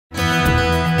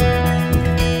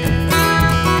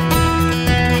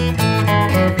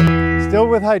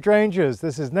with hydrangeas.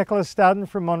 This is Nicholas Staddon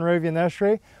from Monrovia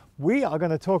Nursery. We are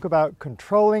going to talk about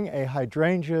controlling a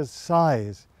hydrangea's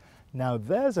size. Now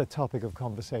there's a topic of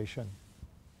conversation.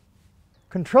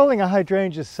 Controlling a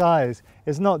hydrangea's size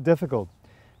is not difficult.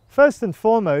 First and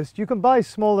foremost, you can buy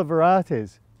smaller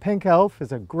varieties. Pink Elf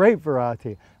is a great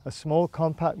variety, a small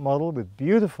compact model with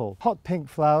beautiful hot pink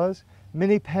flowers.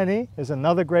 Mini Penny is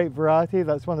another great variety.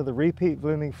 That's one of the repeat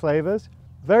blooming flavors.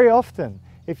 Very often,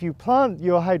 if you plant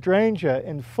your hydrangea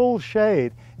in full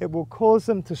shade, it will cause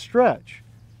them to stretch.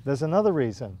 There's another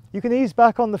reason. You can ease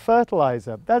back on the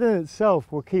fertilizer. That in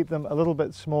itself will keep them a little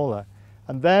bit smaller.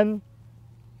 And then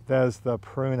there's the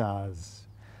pruners.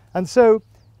 And so,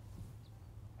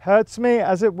 hurts me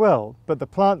as it will, but the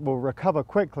plant will recover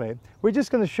quickly. We're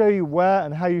just going to show you where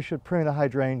and how you should prune a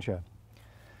hydrangea.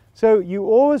 So you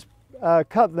always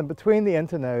cut them between the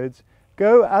internodes,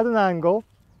 go at an angle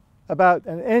about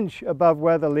an inch above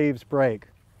where the leaves break.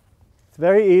 It's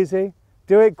very easy.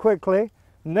 Do it quickly.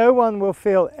 No one will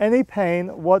feel any pain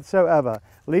whatsoever,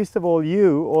 least of all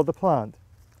you or the plant.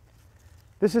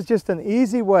 This is just an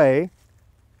easy way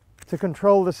to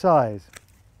control the size.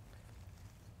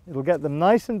 It'll get them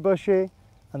nice and bushy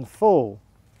and full.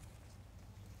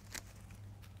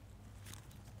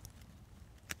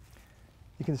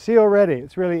 You can see already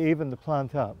it's really evened the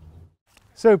plant up.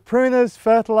 So pruners,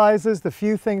 fertilizers, the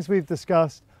few things we've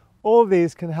discussed, all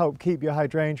these can help keep your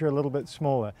hydrangea a little bit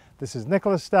smaller. This is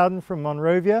Nicholas Staddon from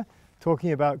Monrovia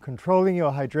talking about controlling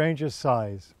your hydrangea's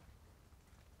size.